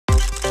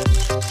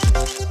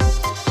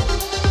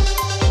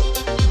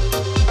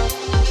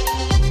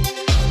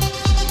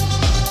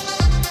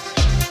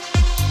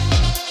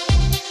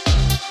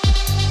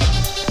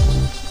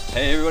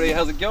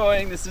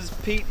going? This is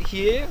Pete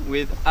here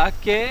with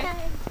Ake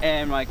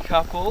and my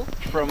couple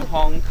from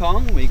Hong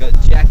Kong. We got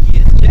Jackie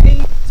and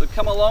Jay. So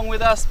come along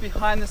with us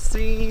behind the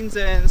scenes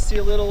and see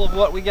a little of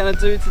what we're going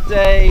to do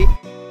today.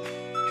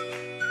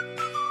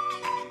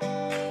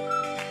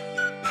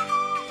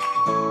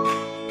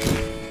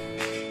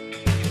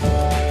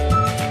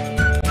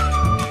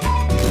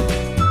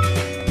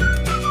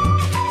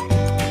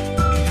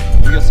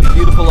 We got some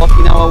beautiful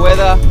Okinawa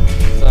weather,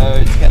 so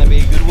it's going to be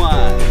a good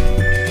one.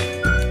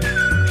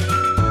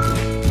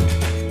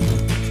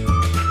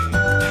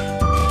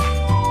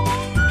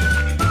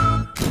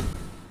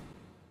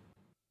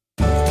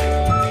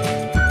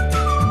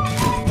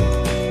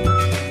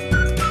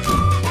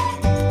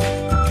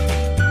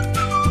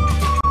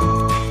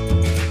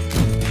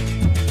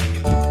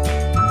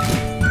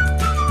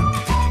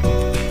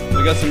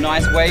 We got some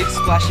nice waves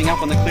splashing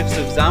up on the cliffs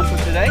of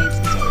Zanpa today,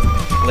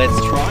 so let's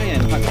try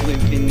and hopefully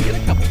we can get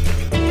a couple.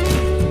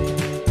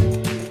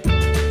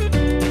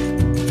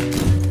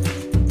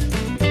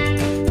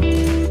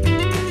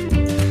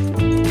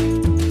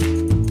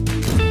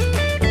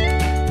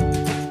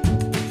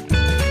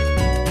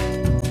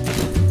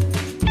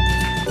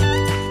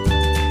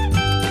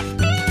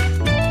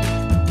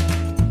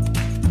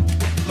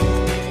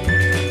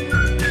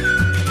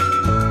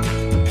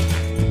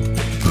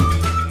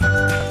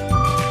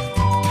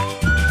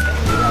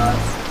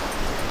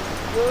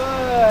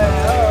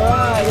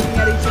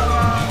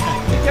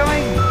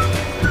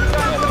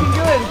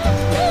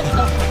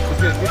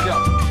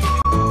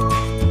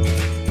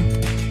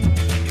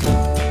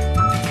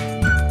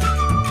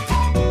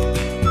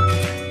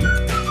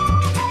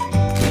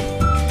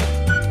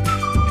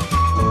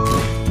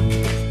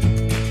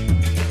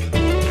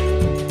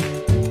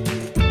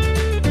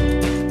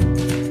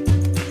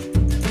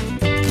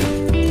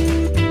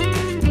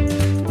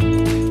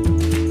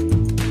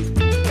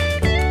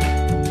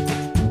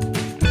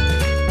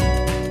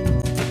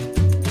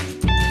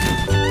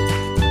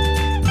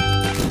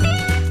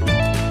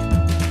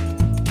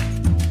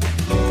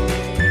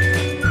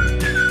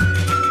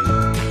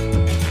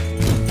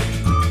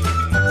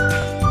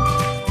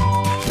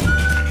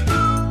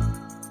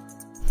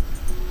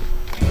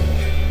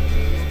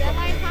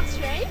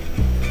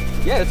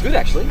 Yeah, it's good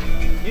actually.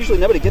 Usually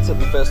nobody gets it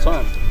the first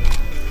time.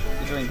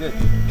 You're doing good.